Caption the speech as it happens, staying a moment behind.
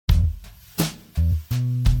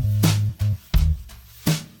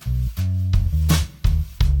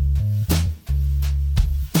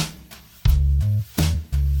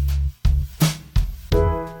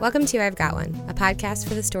Welcome to I've Got One, a podcast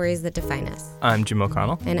for the stories that define us. I'm Jim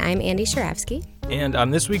O'Connell. And I'm Andy Sharafsky. And on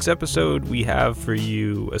this week's episode, we have for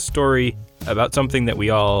you a story about something that we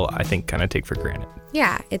all, I think, kind of take for granted.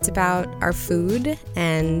 Yeah, it's about our food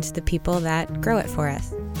and the people that grow it for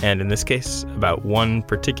us. And in this case, about one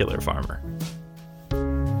particular farmer.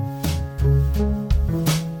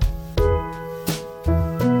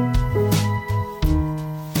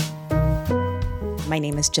 My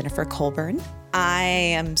name is Jennifer Colburn. I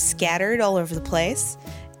am scattered all over the place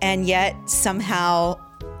and yet somehow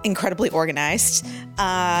incredibly organized.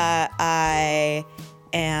 I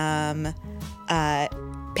am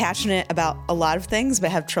passionate about a lot of things,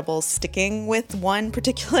 but have trouble sticking with one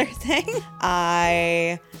particular thing.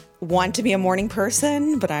 I want to be a morning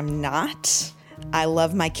person, but I'm not. I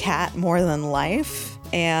love my cat more than life.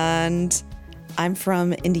 And I'm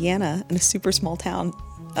from Indiana in a super small town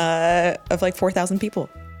of like 4,000 people.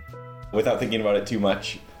 Without thinking about it too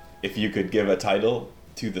much, if you could give a title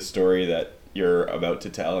to the story that you're about to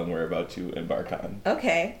tell and we're about to embark on.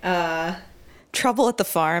 Okay. Trouble at the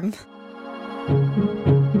Farm.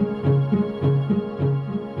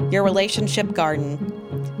 Your relationship garden.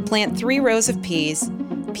 Plant 3 rows of peas.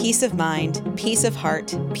 Peace of mind, peace of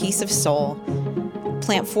heart, peace of soul.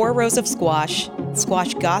 Plant 4 rows of squash.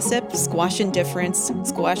 Squash gossip, squash indifference,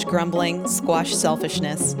 squash grumbling, squash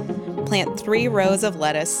selfishness. Plant 3 rows of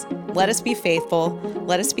lettuce. Let us be faithful.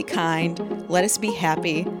 Let us be kind. Let us be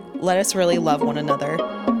happy. Let us really love one another.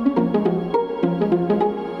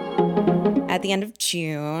 At the end of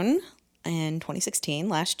June in 2016,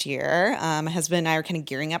 last year, my husband and I were kind of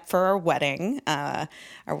gearing up for our wedding. Our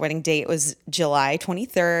wedding date was July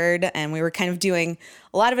 23rd, and we were kind of doing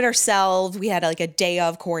a lot of it ourselves. We had like a day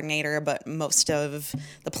of coordinator, but most of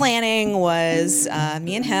the planning was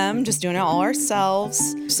me and him just doing it all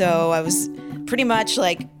ourselves. So I was pretty much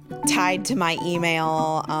tied to my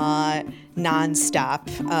email nonstop,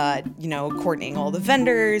 coordinating all the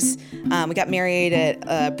vendors. We got married at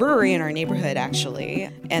a brewery in our neighborhood, actually,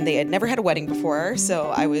 and they had never had a wedding before,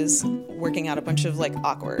 so I was working out a bunch of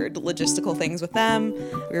awkward logistical things with them.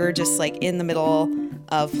 We were just in the middle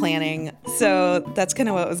of planning. So that's kind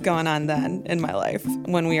of what was going on then in my life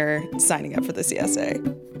when we were signing up for the CSA.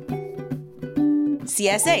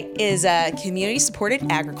 CSA is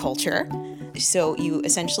community-supported agriculture. So you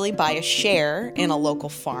essentially buy a share in a local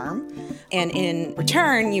farm, and in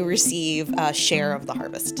return, you receive a share of the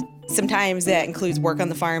harvest. Sometimes that includes work on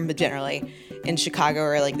the farm, but generally in Chicago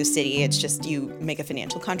or the city, it's just you make a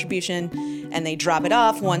financial contribution and they drop it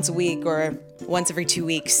off once a week or once every 2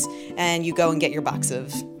 weeks, and you go and get your box of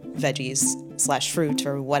veggies/fruit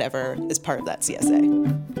or whatever is part of that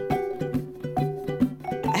CSA.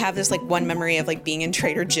 I have this one memory of being in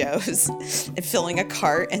Trader Joe's and filling a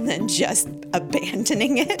cart and then just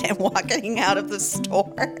abandoning it and walking out of the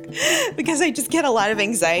store because I just get a lot of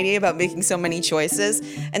anxiety about making so many choices.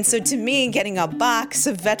 And so to me, getting a box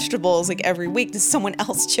of vegetables every week that someone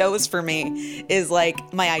else chose for me is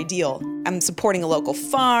my ideal. I'm supporting a local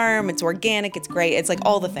farm, it's organic, it's great, it's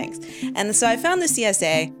all the things. And so I found the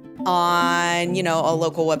CSA on, a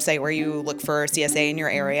local website where you look for CSA in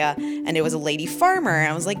your area, and it was a lady farmer.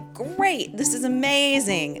 And I was like, great, this is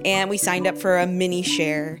amazing. And we signed up for a mini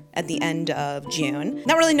share at the end of June.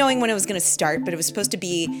 Not really knowing when it was going to start, but it was supposed to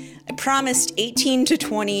be, I promised 18 to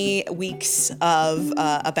 20 weeks of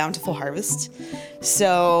a bountiful harvest.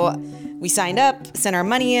 So we signed up, sent our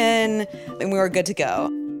money in, and we were good to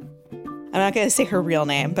go. I'm not going to say her real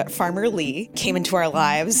name, but Farmer Lee came into our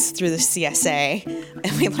lives through the CSA,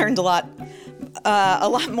 and we learned a lot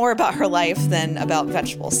more about her life than about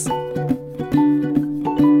vegetables.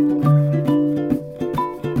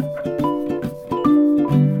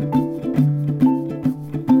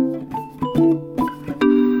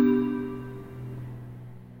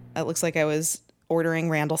 It looks like I was ordering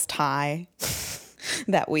Randall's tie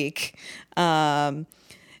that week.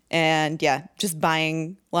 And yeah, just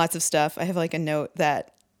buying lots of stuff. I have a note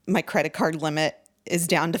that my credit card limit is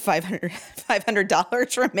down to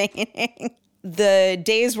 $500 remaining. The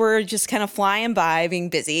days were just kind of flying by, being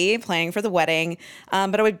busy, planning for the wedding.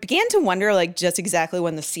 But I began to wonder just exactly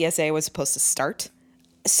when the CSA was supposed to start.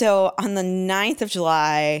 So on the 9th of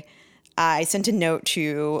July, I sent a note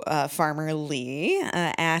to Farmer Lee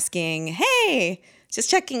asking, hey, just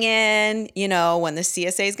checking in, when the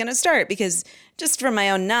CSA is going to start, because just from my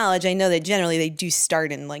own knowledge, I know that generally they do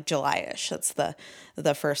start in July-ish. That's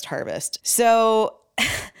the first harvest. So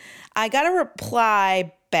I got a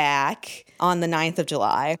reply back on the 9th of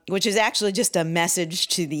July, which is actually just a message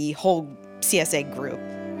to the whole CSA group.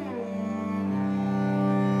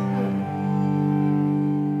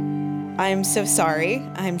 I'm so sorry.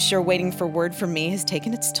 I'm sure waiting for word from me has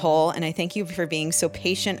taken its toll, and I thank you for being so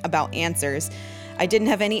patient about answers. I didn't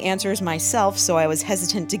have any answers myself, so I was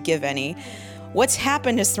hesitant to give any. What's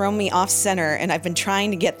happened has thrown me off center, and I've been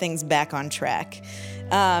trying to get things back on track.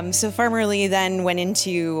 So Farmer Lee then went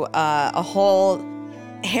into a whole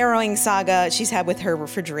harrowing saga she's had with her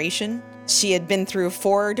refrigeration. She had been through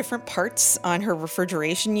 4 different parts on her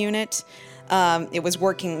refrigeration unit. It was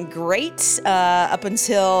working great up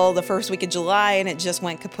until the first week of July, and it just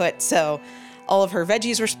went kaput. So all of her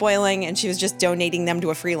veggies were spoiling, and she was just donating them to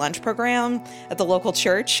a free lunch program at the local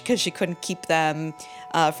church because she couldn't keep them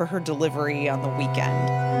for her delivery on the weekend.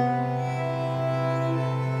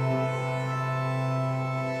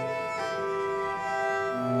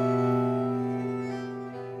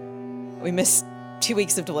 We missed 2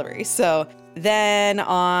 weeks of delivery. So then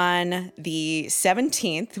on the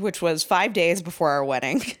 17th, which was 5 days before our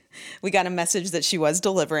wedding, we got a message that she was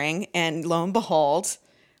delivering. And lo and behold,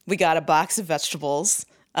 we got a box of vegetables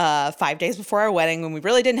 5 days before our wedding when we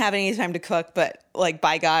really didn't have any time to cook. But like,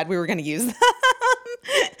 by God, we were going to use them.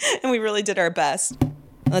 And we really did our best.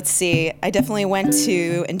 Let's see. I definitely went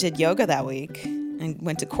to and did yoga that week. I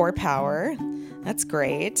went to Core Power. That's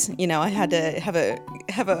great. You know, I had to have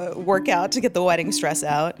a workout to get the wedding stress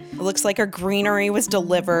out. It looks like our greenery was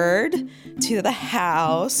delivered to the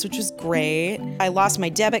house, which was great. I lost my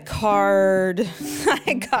debit card.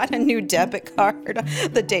 I got a new debit card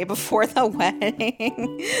the day before the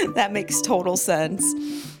wedding. That makes total sense.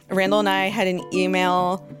 Randall and I had an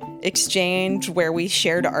email exchange where we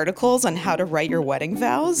shared articles on how to write your wedding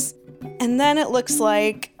vows. And then it looks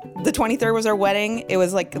like the 23rd was our wedding. It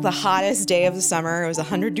was like the hottest day of the summer. It was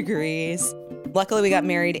 100 degrees. Luckily, we got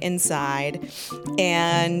married inside,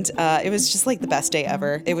 and it was just like the best day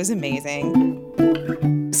ever. It was amazing.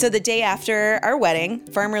 So the day after our wedding,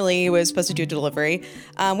 Farmer Lee was supposed to do a delivery.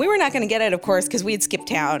 We were not going to get it, of course, because we had skipped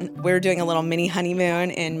town. We were doing a little mini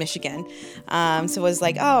honeymoon in Michigan. So it was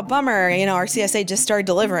like, oh, bummer, you know, our CSA just started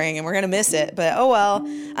delivering and we're going to miss it. But oh well.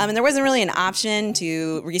 And there wasn't really an option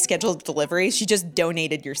to reschedule deliveries. She just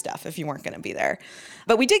donated your stuff if you weren't going to be there.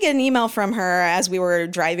 But we did get an email from her as we were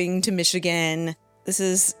driving to Michigan. This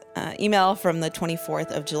is email from the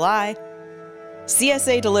 24th of July.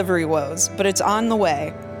 CSA delivery woes, but it's on the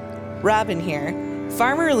way. Robin here.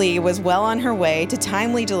 Farmer Lee was well on her way to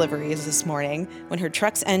timely deliveries this morning when her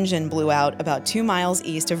truck's engine blew out about 2 miles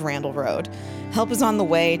east of Randall Road. Help is on the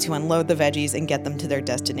way to unload the veggies and get them to their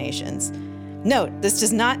destinations. Note, this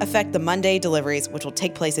does not affect the Monday deliveries, which will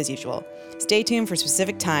take place as usual. Stay tuned for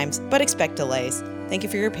specific times, but expect delays. Thank you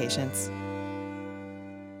for your patience.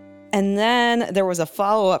 And then there was a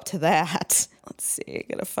follow-up to that. Let's see,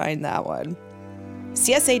 gotta find that one.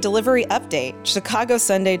 CSA delivery update, Chicago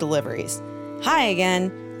Sunday deliveries. Hi again,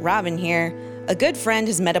 Robin here. A good friend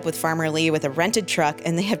has met up with Farmer Lee with a rented truck,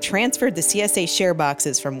 and they have transferred the CSA share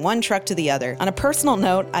boxes from one truck to the other. On a personal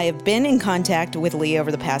note, I have been in contact with Lee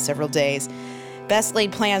over the past several days. Best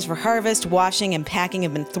laid plans for harvest, washing, and packing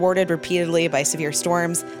have been thwarted repeatedly by severe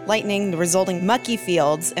storms, lightning, the resulting mucky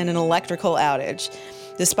fields, and an electrical outage.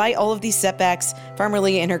 Despite all of these setbacks, Farmer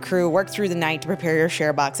Lee and her crew worked through the night to prepare your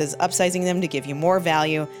share boxes, upsizing them to give you more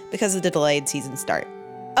value because of the delayed season start.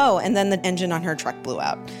 Oh, and then the engine on her truck blew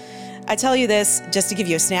out. I tell you this just to give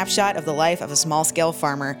you a snapshot of the life of a small-scale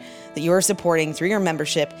farmer that you are supporting through your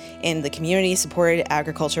membership in the Community Supported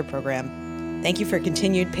Agriculture Program. Thank you for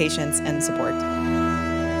continued patience and support.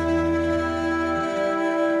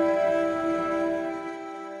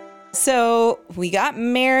 So we got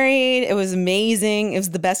married. It was amazing. It was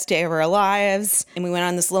the best day of our lives. And we went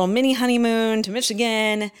on this little mini honeymoon to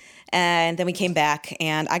Michigan. And then we came back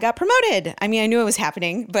and I got promoted. I mean, I knew it was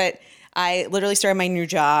happening, but I literally started my new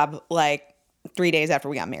job like 3 days after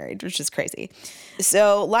we got married, which is crazy.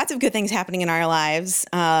 So lots of good things happening in our lives.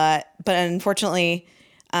 But unfortunately,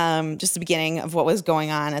 just the beginning of what was going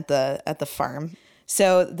on at the farm.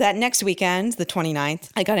 So that next weekend, the 29th,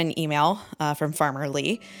 I got an email from Farmer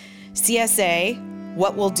Lee. CSA,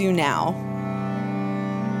 what we'll do now.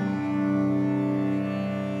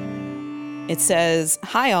 It says,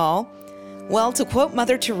 hi all. Well, to quote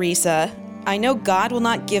Mother Teresa, I know God will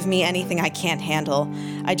not give me anything I can't handle.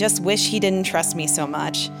 I just wish he didn't trust me so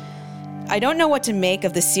much. I don't know what to make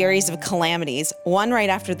of the series of calamities, one right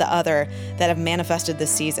after the other, that have manifested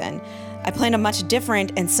this season. I planned a much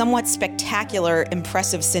different and somewhat spectacular,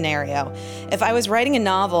 impressive scenario. If I was writing a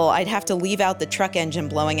novel, I'd have to leave out the truck engine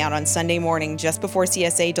blowing out on Sunday morning just before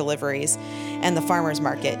CSA deliveries and the farmer's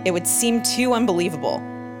market. It would seem too unbelievable.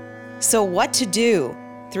 So what to do?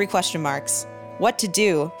 3 question marks. What to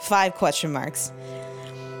do? 5 question marks.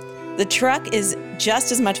 The truck is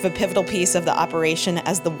just as much of a pivotal piece of the operation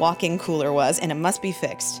as the walk-in cooler was, and it must be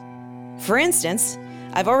fixed. For instance,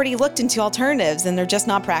 I've already looked into alternatives and they're just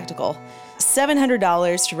not practical.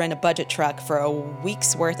 $700 to rent a budget truck for a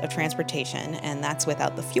week's worth of transportation, and that's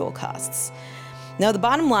without the fuel costs. Now, the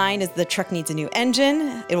bottom line is the truck needs a new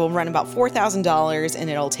engine. It will run about $4,000 and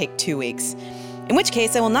it'll take 2 weeks, in which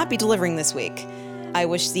case I will not be delivering this week. I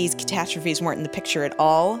wish these catastrophes weren't in the picture at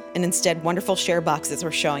all, and instead wonderful share boxes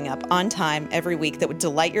were showing up on time every week that would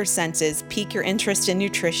delight your senses, pique your interest in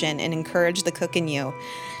nutrition, and encourage the cook in you.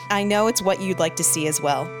 I know it's what you'd like to see as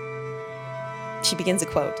well. She begins a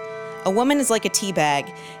quote. "A woman is like a tea bag.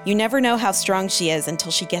 You never know how strong she is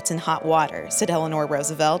until she gets in hot water," said Eleanor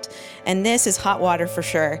Roosevelt. And this is hot water for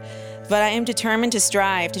sure. But I am determined to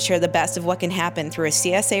strive to share the best of what can happen through a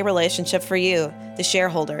CSA relationship for you, the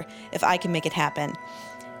shareholder, if I can make it happen.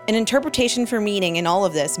 An interpretation for meaning in all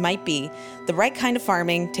of this might be the right kind of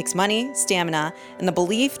farming takes money, stamina, and the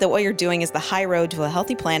belief that what you're doing is the high road to a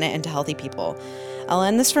healthy planet and to healthy people. I'll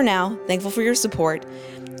end this for now, thankful for your support,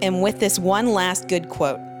 and with this one last good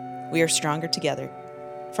quote. We are stronger together.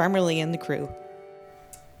 Farmer Lee and the crew.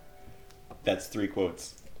 That's 3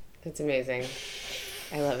 quotes. It's amazing.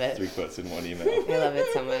 I love it. 3 quotes in one email. I love it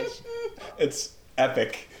so much. It's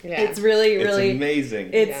epic. Yeah. It's really It's amazing.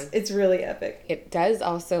 It's really epic. It does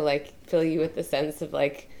also like fill you with the sense of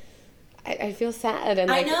like, I feel sad and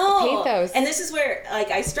like I know. pathos. And this is where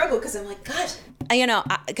like I struggle because I'm like, God, you know,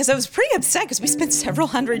 because I was pretty upset because we spent several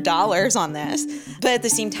 $100s on this, but at the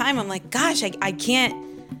same time, I'm like, gosh, I can't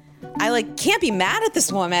be mad at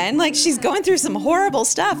this woman. Like, she's going through some horrible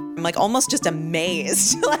stuff. I'm like almost just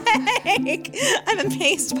amazed. Like, I'm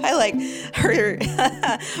amazed by like her,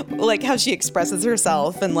 like how she expresses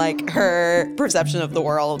herself and like her perception of the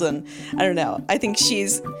world. And I don't know. I think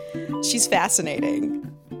she's fascinating.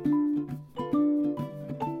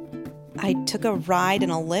 I took a ride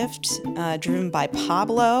in a Lyft driven by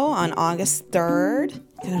Pablo on August 3rd.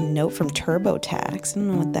 Got a note from TurboTax. I don't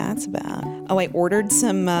know what that's about. Oh, I ordered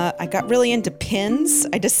some, I got really into pins.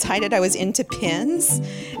 I decided I was into pins,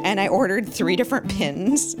 and I ordered 3 different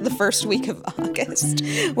pins the first week of August,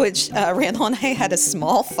 which Randall and I had a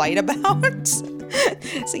small fight about.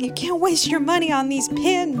 So you can't waste your money on these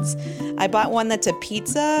pins. I bought one that's a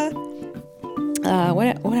pizza.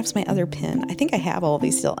 What was my other pin? I think I have all of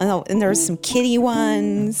these still. Oh, and there's some kitty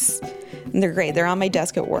ones. And they're great. They're on my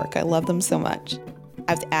desk at work. I love them so much.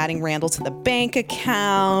 I was adding Randall to the bank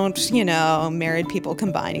account, you know, married people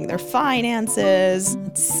combining their finances.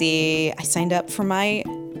 Let's see. I signed up for my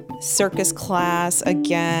circus class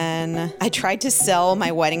again. I tried to sell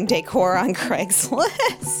my wedding decor on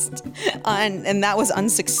Craigslist, and that was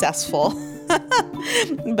unsuccessful.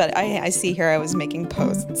 But I see here I was making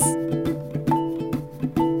posts.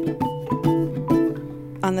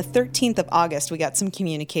 On the 13th of August, we got some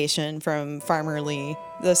communication from Farmer Lee.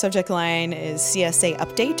 The subject line is CSA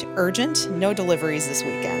update, urgent, no deliveries this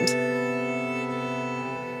weekend.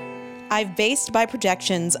 I've based my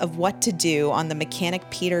projections of what to do on the Mechanic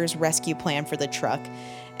Peter's rescue plan for the truck,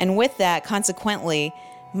 and with that, consequently,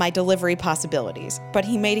 my delivery possibilities. But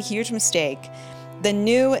he made a huge mistake. The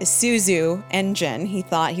new Isuzu engine he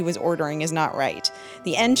thought he was ordering is not right.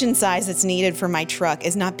 The engine size that's needed for my truck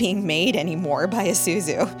is not being made anymore by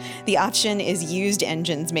Isuzu. The option is used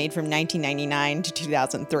engines made from 1999 to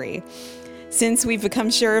 2003. Since we've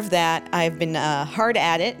become sure of that, I've been hard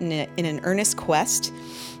at it in an earnest quest.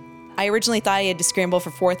 I originally thought I had to scramble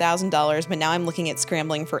for $4,000, but now I'm looking at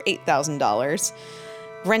scrambling for $8,000.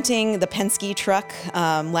 Renting the Penske truck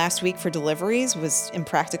last week for deliveries was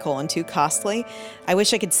impractical and too costly. I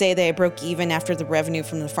wish I could say that I broke even after the revenue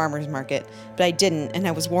from the farmer's market, but I didn't, and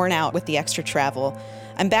I was worn out with the extra travel.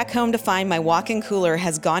 I'm back home to find my walk-in cooler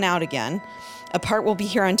has gone out again. A part will be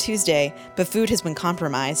here on Tuesday, but food has been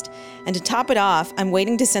compromised. And to top it off, I'm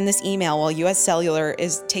waiting to send this email while US Cellular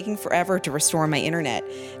is taking forever to restore my internet.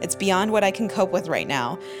 It's beyond what I can cope with right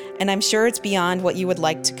now, and I'm sure it's beyond what you would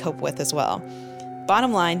like to cope with as well.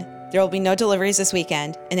 Bottom line, there will be no deliveries this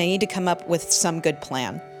weekend, and I need to come up with some good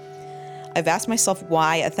plan. I've asked myself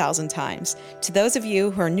why 1,000 times. To those of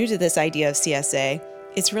you who are new to this idea of CSA,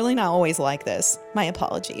 it's really not always like this. My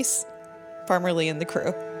apologies. Farmer Lee and the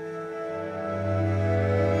crew.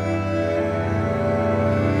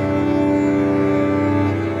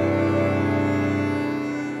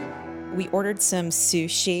 We ordered some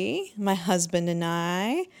sushi, my husband and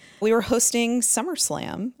I. We were hosting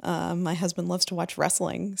SummerSlam. My husband loves to watch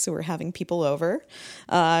wrestling, so we're having people over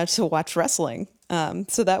to watch wrestling.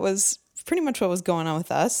 So that was pretty much what was going on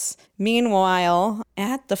with us. Meanwhile,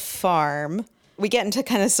 at the farm, we get into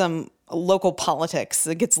kind of some local politics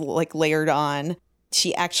that gets like layered on.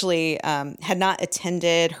 She actually had not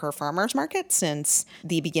attended her farmer's market since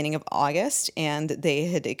the beginning of August, and they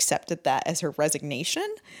had accepted that as her resignation.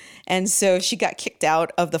 And so she got kicked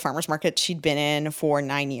out of the farmer's market she'd been in for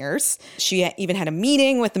 9 years. She even had a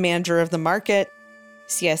meeting with the manager of the market.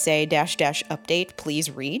 CSA -- update, please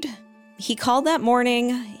read. He called that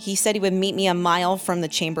morning. He said he would meet me a mile from the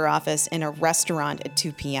chamber office in a restaurant at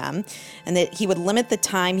 2 p.m. and that he would limit the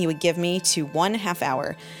time he would give me to 1 half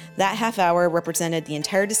hour. That half hour represented the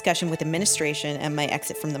entire discussion with administration and my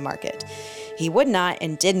exit from the market. He would not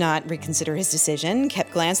and did not reconsider his decision,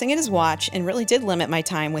 kept glancing at his watch, and really did limit my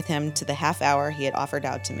time with him to the half hour he had offered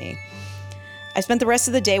out to me. I spent the rest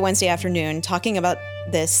of the day Wednesday afternoon talking about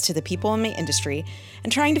this to the people in my industry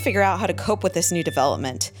and trying to figure out how to cope with this new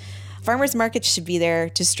development. Farmers markets should be there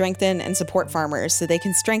to strengthen and support farmers so they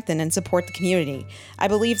can strengthen and support the community. I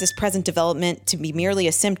believe this present development to be merely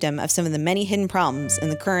a symptom of some of the many hidden problems in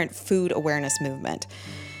the current food awareness movement.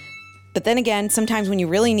 But then again, sometimes when you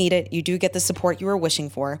really need it, you do get the support you were wishing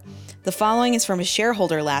for. The following is from a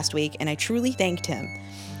shareholder last week, and I truly thanked him.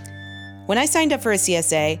 When I signed up for a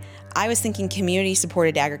CSA, I was thinking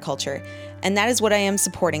community-supported agriculture, and that is what I am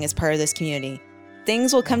supporting as part of this community.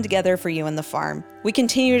 Things will come together for you in the farm. We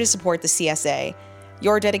continue to support the CSA.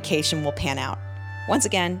 Your dedication will pan out. Once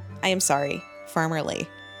again, I am sorry, Farmer Lee.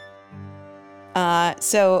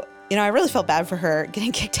 So, I really felt bad for her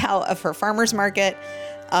getting kicked out of her farmer's market.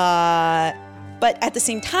 But at the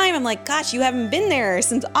same time, I'm like, gosh, you haven't been there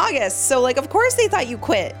since August. So, of course they thought you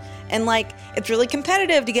quit. And, it's really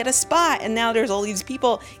competitive to get a spot. And now there's all these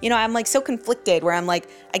people. I'm, so conflicted where I'm like,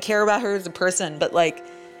 I care about her as a person, but,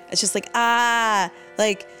 it's just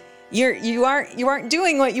you aren't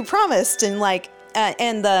doing what you promised, and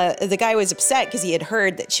and the guy was upset because he had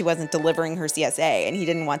heard that she wasn't delivering her CSA, and he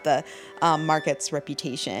didn't want the market's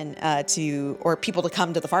reputation or people to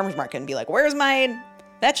come to the farmer's market and be like, "Where's my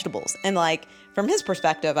vegetables?" And from his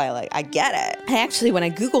perspective, I get it. I actually, when I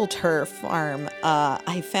Googled her farm,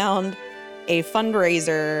 I found a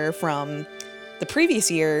fundraiser from the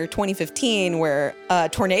previous year, 2015, where a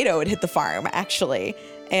tornado had hit the farm actually.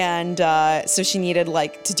 And so she needed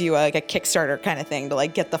to do a Kickstarter kind of thing to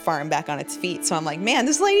get the farm back on its feet. So I'm like, man,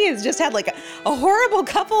 this lady has just had a horrible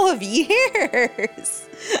couple of years.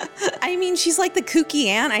 I mean, she's like the kooky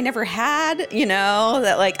aunt I never had,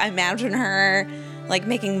 that I imagine her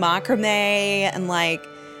making macrame and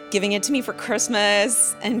giving it to me for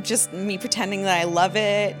Christmas and just me pretending that I love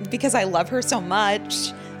it because I love her so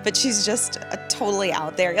much. But she's just totally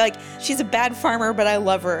out there. She's a bad farmer, but I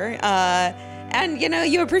love her. And,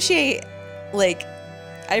 you appreciate, I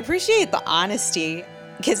appreciate the honesty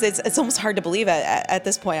because it's almost hard to believe at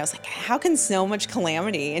this point. I was like, how can so much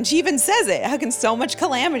calamity, and she even says it, how can so much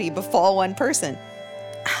calamity befall one person?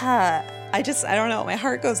 I don't know. My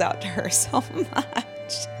heart goes out to her so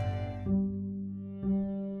much.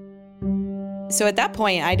 So at that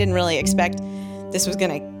point, I didn't really expect this was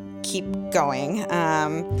going to keep going.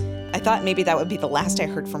 I thought maybe that would be the last I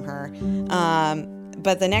heard from her.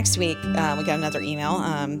 But the next week, we got another email,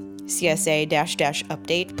 CSA --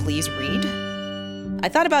 update, please read. I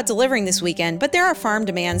thought about delivering this weekend, but there are farm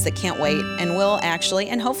demands that can't wait and will actually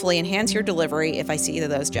and hopefully enhance your delivery if I see either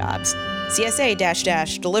of those jobs. CSA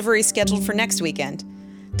 -- delivery scheduled for next weekend.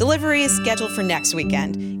 Delivery is scheduled for next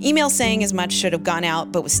weekend. Email saying as much should have gone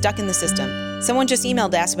out, but was stuck in the system. Someone just emailed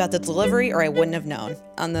to ask about the delivery, or I wouldn't have known.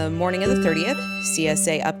 On the morning of the 30th,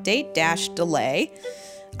 CSA update -- delay.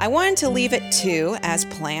 I wanted to leave it to, as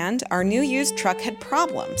planned, our new used truck had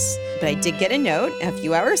problems, but I did get a note a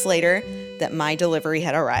few hours later that my delivery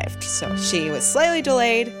had arrived. So she was slightly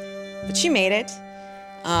delayed, but she made it.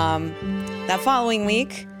 That following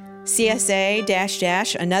week, CSA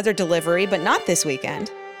 -- another delivery, but not this weekend.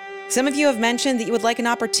 Some of you have mentioned that you would like an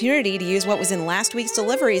opportunity to use what was in last week's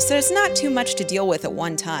delivery so it's not too much to deal with at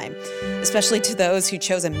one time, especially to those who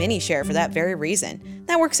chose a mini share for that very reason.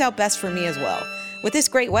 That works out best for me as well. With this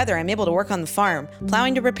great weather, I'm able to work on the farm,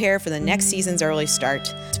 plowing to prepare for the next season's early start.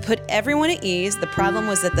 To put everyone at ease, the problem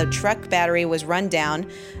was that the truck battery was run down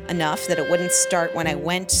enough that it wouldn't start when I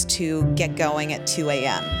went to get going at 2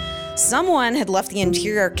 a.m. Someone had left the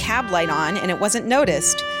interior cab light on and it wasn't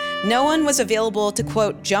noticed. No one was available to,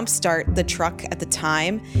 quote, jumpstart the truck at the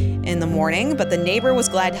time in the morning, but the neighbor was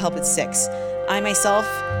glad to help at 6. I myself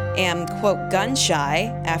am, quote, gun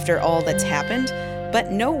shy after all that's happened,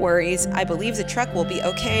 but no worries, I believe the truck will be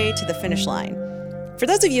okay to the finish line. For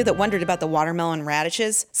those of you that wondered about the watermelon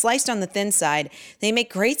radishes, sliced on the thin side, they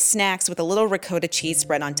make great snacks with a little ricotta cheese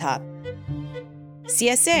spread on top.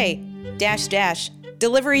 CSA --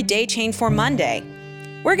 delivery day change for Monday.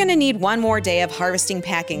 We're going to need one more day of harvesting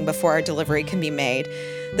packing before our delivery can be made.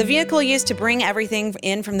 The vehicle used to bring everything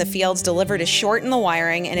in from the fields delivered is short in the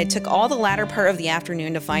wiring, and it took all the latter part of the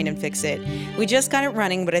afternoon to find and fix it. We just got it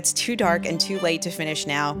running, but it's too dark and too late to finish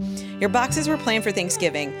now. Your boxes were planned for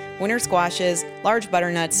Thanksgiving: winter squashes, large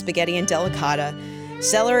butternuts, spaghetti and delicata,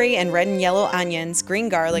 celery and red and yellow onions, green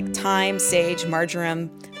garlic, thyme, sage,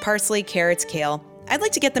 marjoram, parsley, carrots, kale. I'd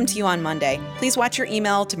like to get them to you on Monday. Please watch your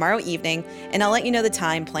email tomorrow evening, and I'll let you know the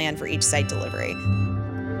time planned for each site delivery.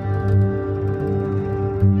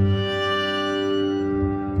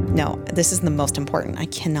 No, this is the most important. I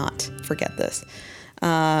cannot forget this.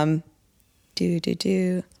 Hold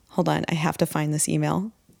on, I have to find this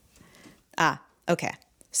email. Okay.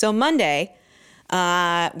 So Monday,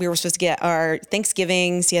 we were supposed to get our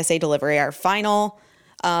Thanksgiving CSA delivery, our final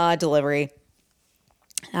delivery.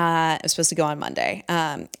 It was supposed to go on Monday.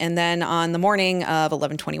 And then on the morning of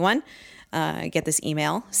 11/21, I get this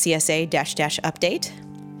email, CSA -- update.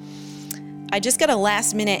 I just got a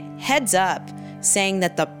last minute heads up saying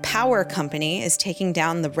that the power company is taking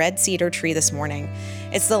down the red cedar tree this morning.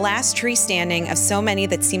 It's the last tree standing of so many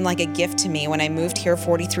that seemed like a gift to me when I moved here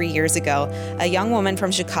 43 years ago. A young woman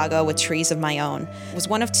from Chicago with trees of my own. Was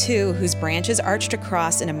one of two whose branches arched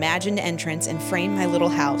across an imagined entrance and framed my little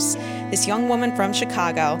house. This young woman from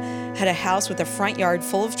Chicago had a house with a front yard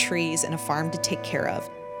full of trees and a farm to take care of.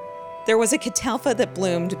 There was a catalpa that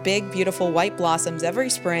bloomed big, beautiful white blossoms every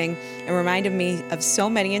spring and reminded me of so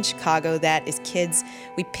many in Chicago that, as kids,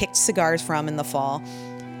 we picked cigars from in the fall.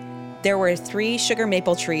 There were 3 sugar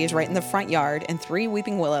maple trees right in the front yard and 3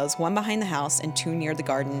 weeping willows, 1 behind the house and 2 near the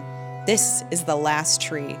garden. This is the last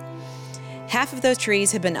tree. Half of those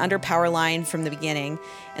trees have been under power line from the beginning,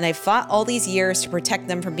 and I've fought all these years to protect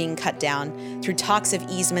them from being cut down through talks of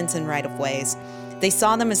easements and right-of-ways. They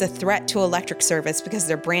saw them as a threat to electric service because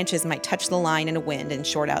their branches might touch the line in a wind and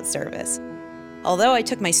short out service. Although I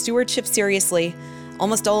took my stewardship seriously,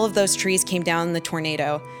 almost all of those trees came down in the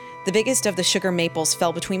tornado. The biggest of the sugar maples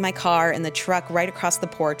fell between my car and the truck right across the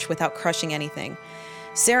porch without crushing anything.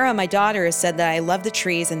 Sarah, my daughter, has said that I love the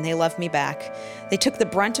trees and they love me back. They took the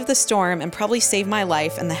brunt of the storm and probably saved my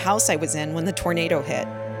life and the house I was in when the tornado hit.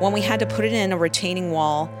 When we had to put it in a retaining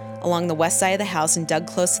wall along the west side of the house and dug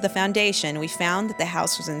close to the foundation, we found that the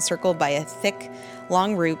house was encircled by a thick,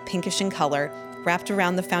 long root, pinkish in color, wrapped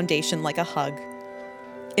around the foundation like a hug.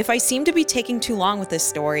 If I seem to be taking too long with this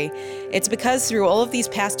story, it's because through all of these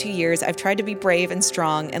past 2 years, I've tried to be brave and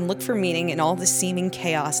strong and look for meaning in all the seeming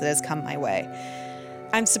chaos that has come my way.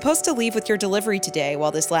 I'm supposed to leave with your delivery today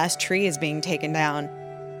while this last tree is being taken down.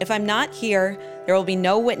 If I'm not here, there will be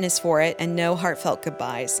no witness for it and no heartfelt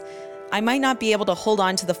goodbyes. I might not be able to hold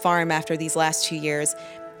on to the farm after these last 2 years,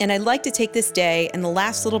 and I'd like to take this day and the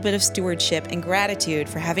last little bit of stewardship and gratitude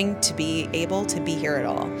for having to be able to be here at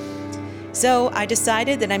all. So I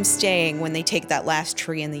decided that I'm staying when they take that last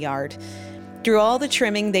tree in the yard. Through all the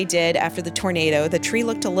trimming they did after the tornado, the tree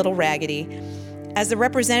looked a little raggedy. As the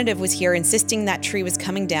representative was here insisting that tree was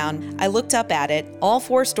coming down, I looked up at it, all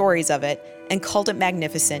 4 stories of it, and called it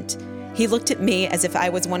magnificent. He looked at me as if I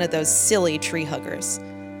was one of those silly tree huggers.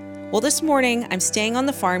 Well, this morning, I'm staying on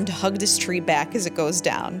the farm to hug this tree back as it goes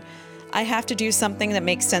down. I have to do something that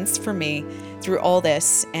makes sense for me through all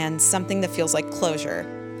this and something that feels like closure.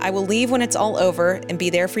 I will leave when it's all over and be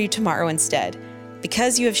there for you tomorrow instead.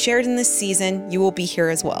 Because you have shared in this season, you will be here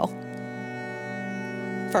as well.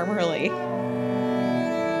 Farmer Lee.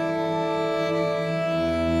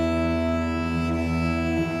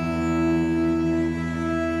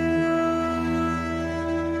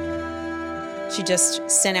 She just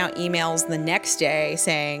sent out emails the next day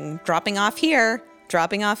saying, dropping off here,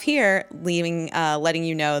 leaving, letting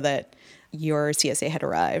you know that your CSA had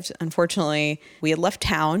arrived. Unfortunately, we had left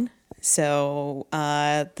town, so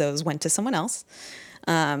those went to someone else.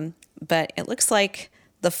 But it looks like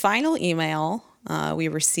the final email we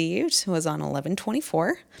received was on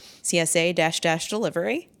 11/24, CSA --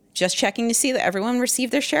 delivery. Just checking to see that everyone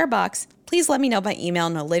received their share box. Please let me know by email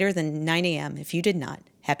no later than 9 a.m. if you did not.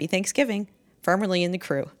 Happy Thanksgiving. Farmer Lee and the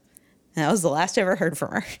crew. And that was the last I ever heard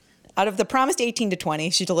from her. Out of the promised 18 to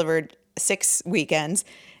 20, she delivered 6 weekends,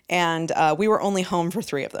 and we were only home for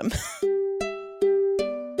 3 of them.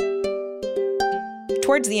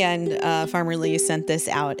 Towards the end, Farmer Lee sent this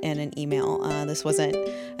out in an email. This wasn't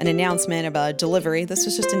an announcement about a delivery. This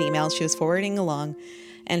was just an email she was forwarding along.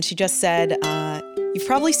 And she just said, you've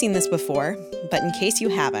probably seen this before, but in case you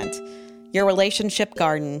haven't, your relationship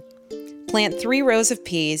garden. Plant 3 rows of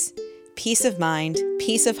peas, peace of mind,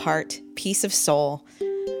 peace of heart, peace of soul.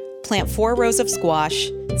 Plant 4 rows of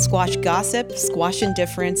squash, squash gossip, squash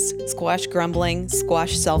indifference, squash grumbling,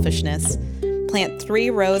 squash selfishness. Plant 3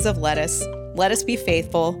 rows of lettuce. Let us be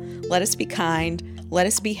faithful. Let us be kind. Let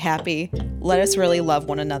us be happy. Let us really love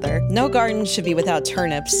one another. No garden should be without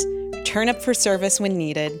turnips. Turnip for service when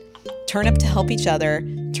needed. Turnip to help each other.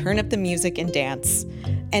 Turnip the music and dance.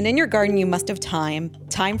 And in your garden, you must have time.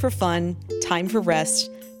 Time for fun. Time for rest.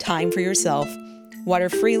 Time for yourself. Water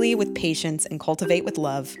freely with patience and cultivate with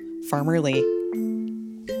love. Farmer Lee.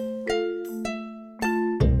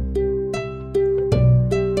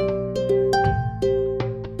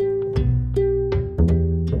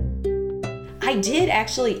 I did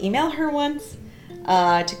actually email her once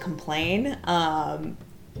to complain about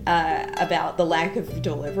the lack of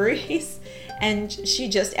deliveries, and she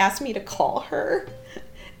just asked me to call her,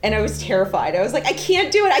 and I was terrified. I was like, I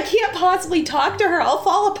can't do it. I can't possibly talk to her. I'll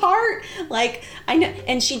fall apart. Like, I know.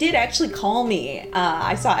 And she did actually call me.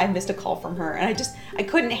 I missed a call from her, and I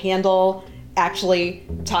couldn't handle actually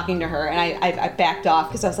talking to her, and I backed off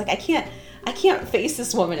because I was like, I can't face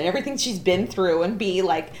this woman and everything she's been through and be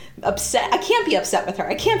like upset. I can't be upset with her.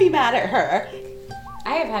 I can't be mad at her.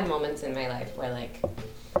 I have had moments in my life where like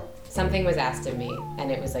something was asked of me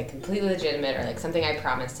and it was like completely legitimate, or like something I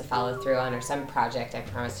promised to follow through on, or some project I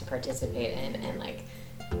promised to participate in, and like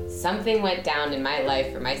something went down in my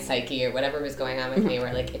life or my psyche or whatever was going on with me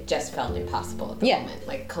where like it just felt impossible at the moment.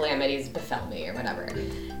 Like calamities befell me or whatever.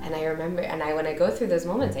 And I remember, when I go through those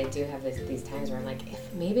moments, I do have these times where I'm like,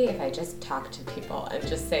 if I just talk to people and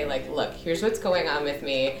just say like, look, here's what's going on with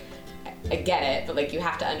me. I get it, but like you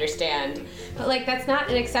have to understand. But like that's not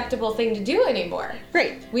an acceptable thing to do anymore.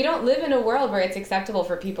 Right. We don't live in a world where it's acceptable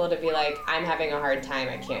for people to be like, I'm having a hard time,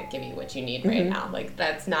 I can't give you what you need right now. Like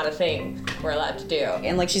that's not a thing we're allowed to do.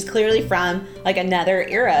 And like she's clearly from like another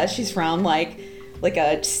era. She's from like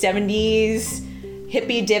a 70s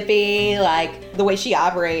hippy dippy, like the way she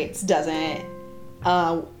operates doesn't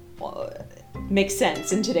make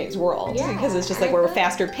sense in today's world, because it's just like we're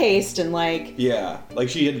faster paced and like like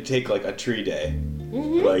she had to take like a tree day.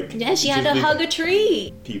 Like she had to hug a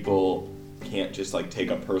tree. People can't just like take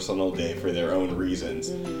a personal day for their own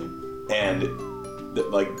reasons, and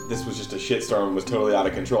like this was just a shitstorm, was totally out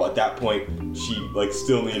of control. At that point, she like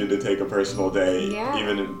still needed to take a personal day,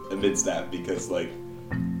 even amidst that, because like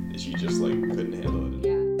she just like couldn't handle it.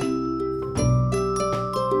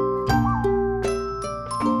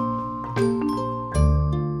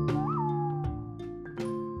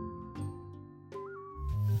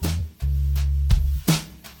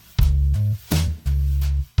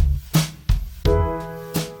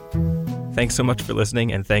 Thanks so much for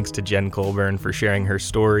listening, and thanks to Jen Colburn for sharing her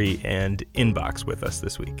story and inbox with us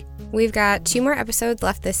this week. We've got 2 more episodes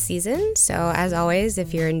left this season, so as always,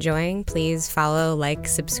 if you're enjoying, please follow, like,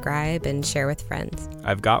 subscribe, and share with friends.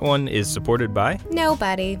 I've Got One is supported by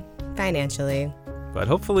nobody, financially. But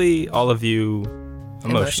hopefully all of you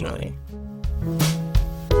emotionally.